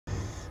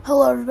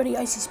Hello everybody,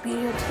 Icy Speed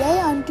here. Today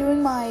I'm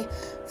doing my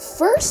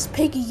first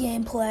Piggy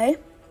gameplay.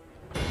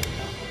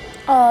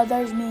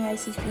 There's me,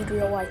 Icy Speed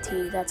Real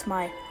YT. That's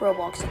my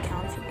Roblox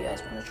account if you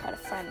guys want to try to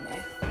friend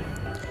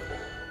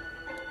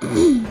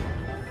me.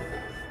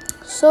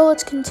 So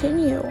let's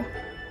continue.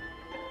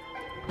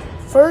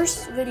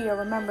 First video,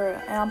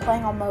 remember, and I'm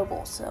playing on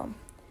mobile, so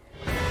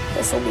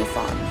this will be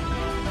fun.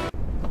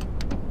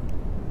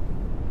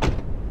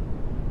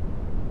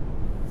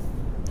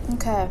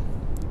 Okay.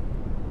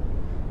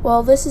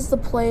 Well, this is the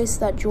place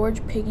that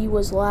George Piggy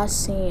was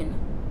last seen.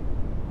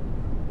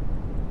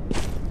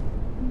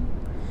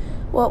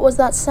 What was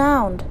that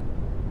sound?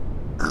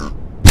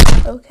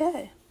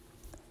 Okay.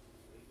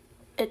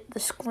 The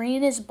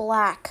screen is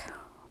black.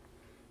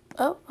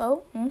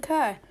 Oh,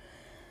 okay.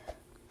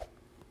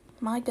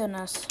 My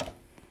goodness.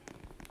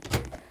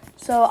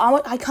 So,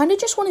 I kind of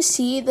just want to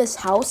see this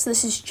house.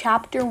 This is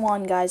chapter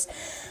 1, guys.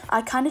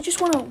 I kind of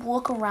just want to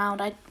look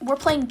around. We're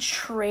playing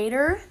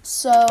Trader,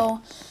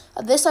 so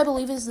this, I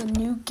believe, is the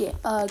new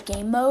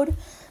game mode.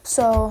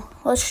 So,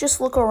 let's just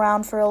look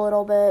around for a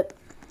little bit.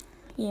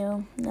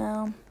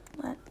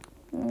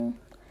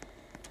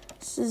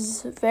 This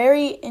is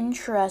very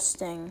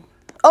interesting.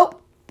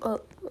 Oh,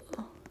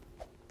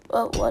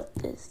 what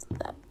is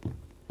that?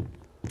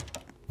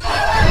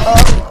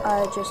 Oh,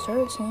 I just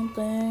heard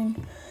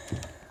something.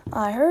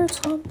 I'm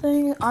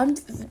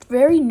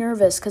very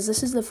nervous because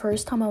this is the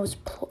first time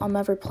I'm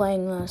ever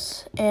playing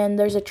this. And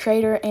there's a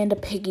trader and a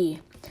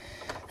piggy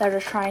that are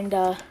trying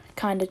to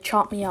kind of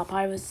chop me up.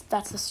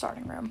 That's the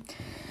starting room.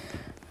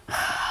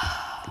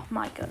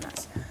 My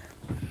goodness.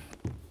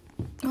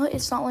 Oh,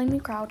 it's not letting me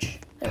crouch.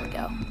 There we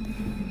go.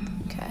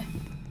 Okay.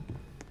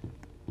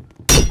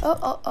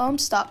 Oh, I'm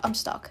stuck.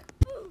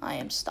 I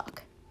am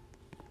stuck.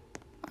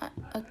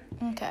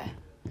 Okay.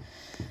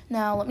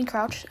 Now, let me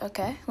crouch.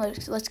 Okay,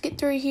 let's get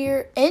through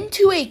here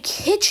into a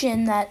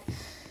kitchen that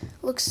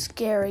looks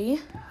scary.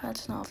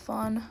 That's not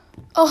fun.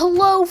 Oh,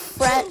 hello,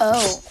 friend.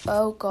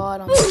 Oh,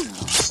 God.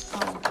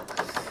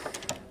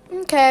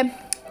 Okay.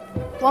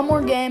 One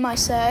more game, I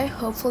say.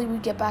 Hopefully, we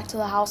get back to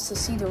the house to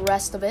see the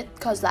rest of it,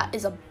 because that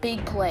is a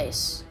big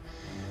place.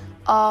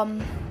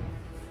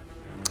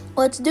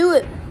 Let's do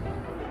it.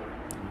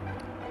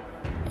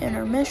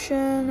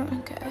 Intermission.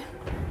 Okay.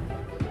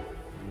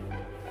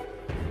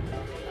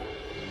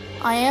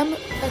 I am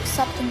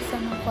accepting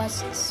friend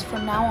requests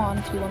from now on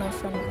if you want to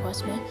friend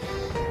request me.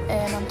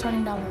 And I'm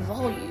turning down the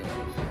volume.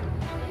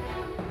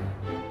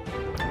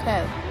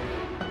 Okay.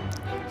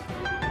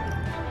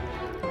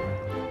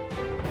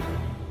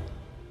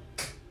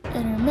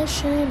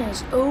 Intermission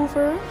is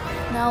over.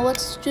 Now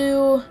let's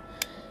go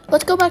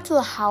back to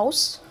the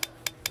house.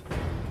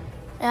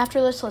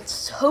 After this,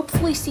 let's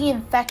hopefully see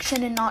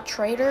Infection and not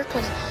Trader,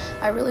 because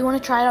I really want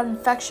to try out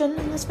Infection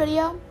in this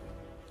video.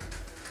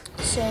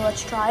 So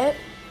let's try it.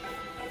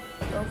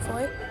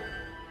 Hopefully.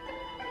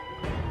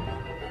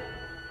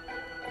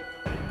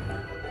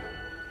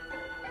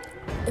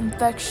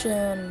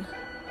 Infection.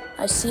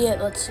 I see it.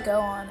 Let's go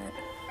on it.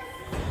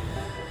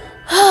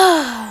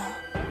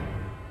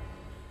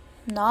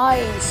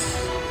 Nice.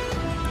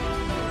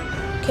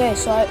 Okay,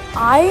 so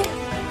I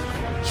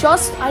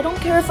don't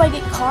care if I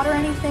get caught or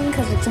anything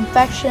because it's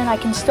Infection. I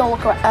can still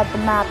look at the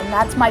map, and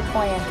that's my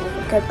plan, to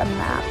look at the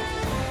map.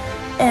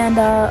 And,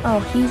 oh,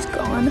 he's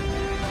gone.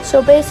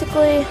 So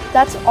basically,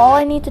 that's all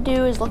I need to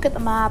do is look at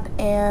the map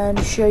and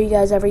show you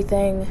guys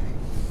everything.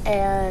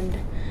 And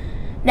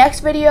next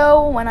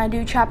video, when I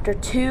do chapter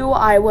 2,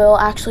 I will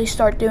actually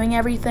start doing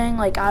everything.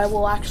 Like, I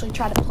will actually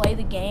try to play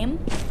the game.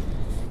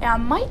 And I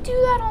might do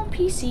that on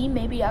PC,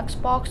 maybe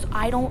Xbox,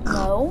 I don't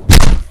know.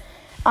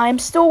 I'm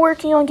still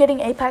working on getting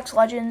Apex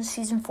Legends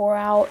Season 4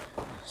 out.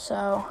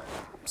 So,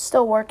 I'm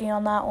still working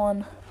on that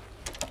one.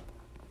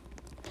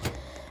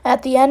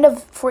 At the end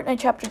of Fortnite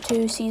Chapter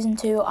 2, Season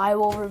 2, I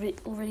will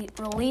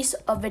release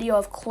a video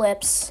of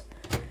clips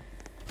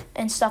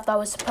and stuff that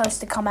was supposed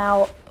to come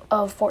out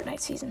of Fortnite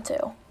Season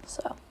 2.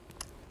 So,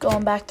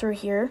 going back through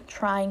here,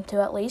 trying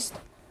to at least.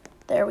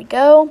 There we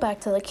go,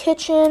 back to the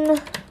kitchen.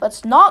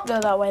 Let's not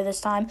go that way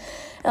this time.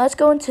 And let's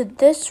go into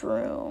this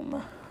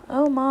room.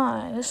 Oh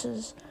my, this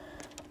is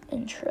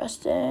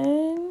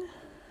interesting.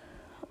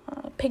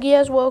 Piggy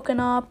has woken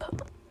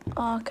up.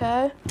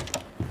 Okay.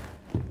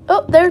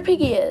 Oh, there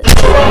Piggy is.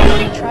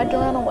 He tried to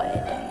run away,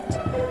 dang it.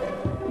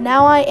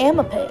 Now I am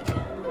a pig.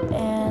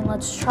 And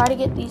let's try to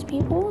get these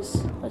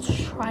peoples. Let's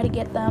try to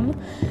get them.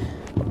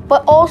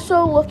 But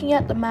also looking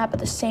at the map at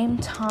the same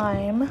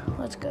time.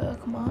 Let's go,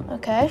 come on,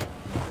 okay.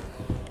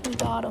 We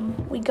got them.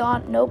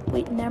 Nope,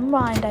 never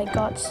mind, I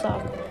got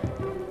stuck.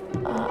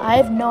 I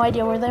have no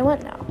idea where they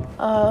went now.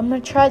 I'm gonna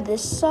try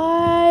this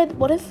side.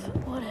 What if?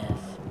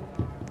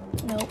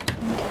 Nope,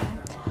 okay.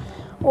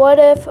 What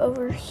if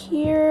over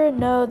here?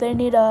 No, they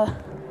need a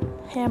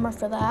hammer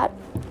for that.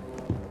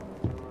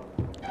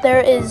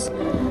 There is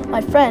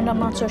my friend. I'm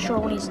not so sure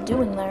what he's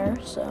doing there.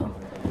 So,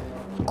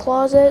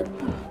 closet,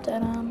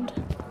 dead end.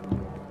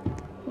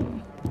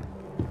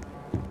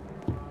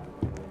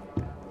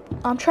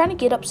 I'm trying to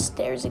get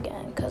upstairs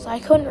again because I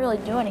couldn't really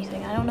do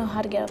anything. I don't know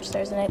how to get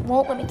upstairs and it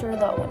won't let me through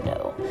that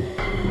window.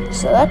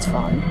 So that's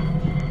fun.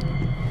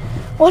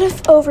 What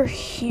if over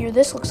here,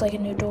 this looks like a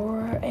new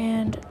door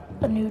and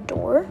a new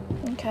door.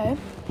 Okay.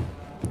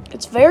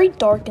 It's very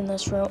dark in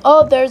this room.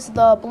 Oh, there's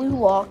the blue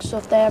lock. So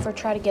if they ever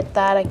try to get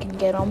that, I can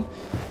get them.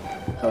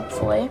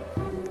 Hopefully.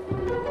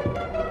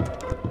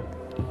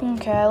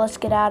 Okay, let's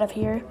get out of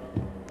here.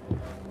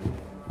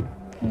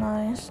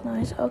 Nice,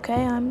 nice.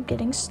 Okay, I'm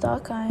getting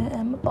stuck. I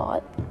am a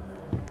bot.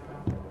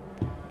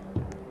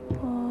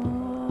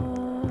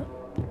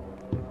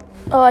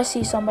 Oh, I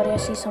see somebody. I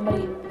see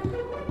somebody.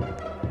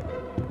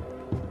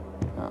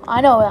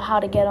 I know how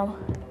to get them.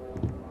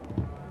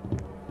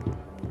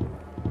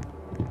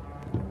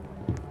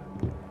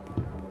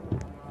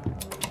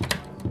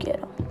 Get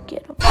him.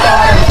 Get him.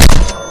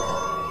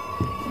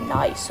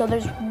 Nice. So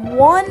there's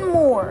one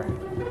more.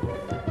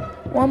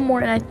 One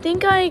more. And I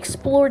think I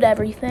explored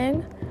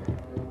everything.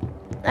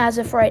 As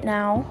of right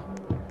now.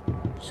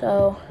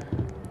 So,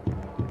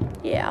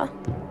 yeah.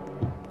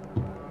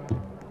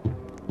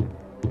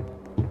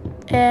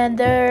 And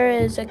there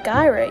is a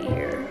guy right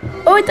here.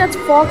 Oh wait, that's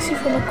Foxy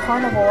from the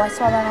carnival. I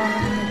saw that on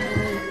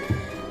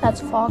TV.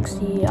 That's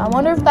Foxy. I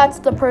wonder if that's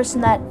the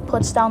person that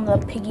puts down the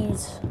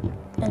piggies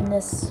in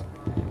this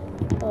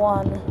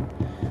one.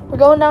 We're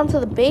going down to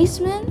the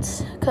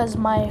basement because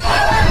my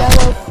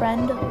fellow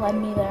friend led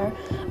me there.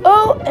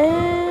 Oh,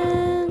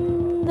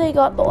 and they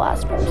got the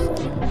last person.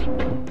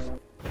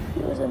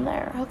 He was in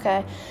there.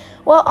 Okay.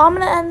 Well, I'm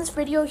going to end this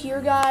video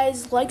here,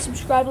 guys. Like,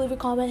 subscribe, leave a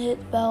comment, hit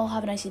the bell.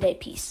 Have a nice day.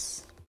 Peace.